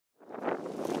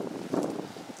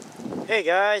Hey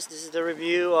guys, this is the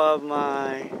review of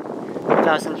my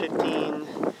 2015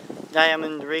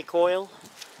 Diamond Recoil.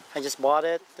 I just bought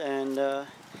it and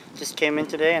just came in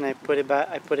today, and I put it back.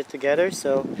 I put it together.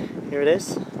 So here it is.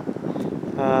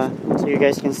 So you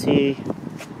guys can see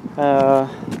how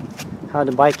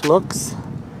the bike looks.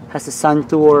 Has the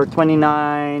Suntour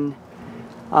 29er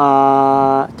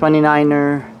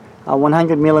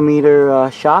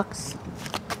 100mm shocks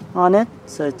on it.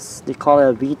 So they call it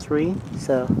a V3.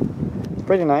 So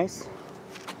pretty nice.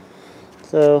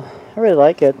 So I really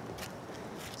like it.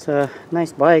 It's a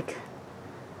nice bike,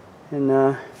 and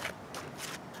I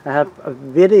have a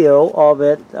video of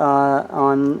it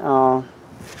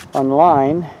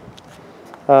online,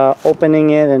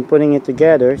 opening it and putting it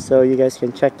together, so you guys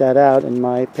can check that out on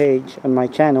my page, on my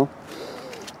channel.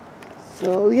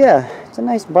 So yeah, it's a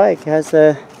nice bike. It's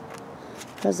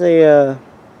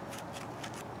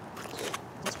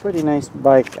pretty nice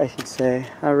bike, I should say.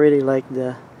 I really like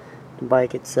the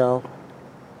bike itself.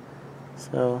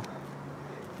 So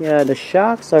yeah, the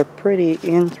shocks are pretty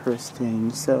interesting.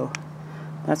 So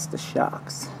that's the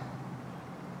shocks,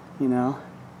 you know.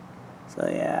 So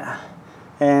yeah,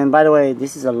 and by the way,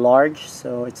 this is a large,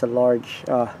 so it's a large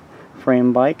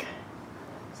frame bike.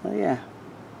 So yeah,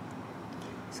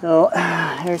 so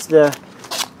here's the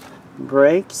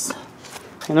brakes,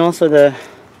 and also the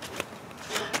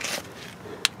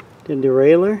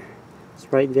derailleur. It's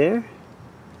right there,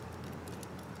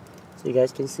 so you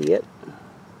guys can see it.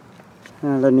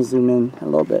 Let me zoom in a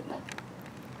little bit.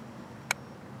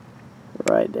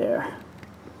 Right there.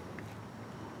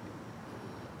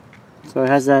 So it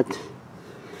has that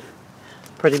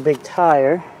pretty big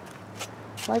tire.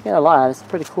 I like it a lot. It's a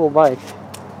pretty cool bike.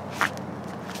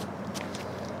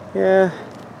 Yeah.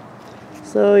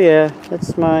 So yeah,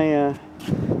 that's my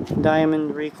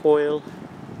Diamond Recoil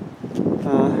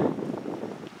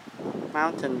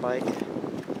mountain bike.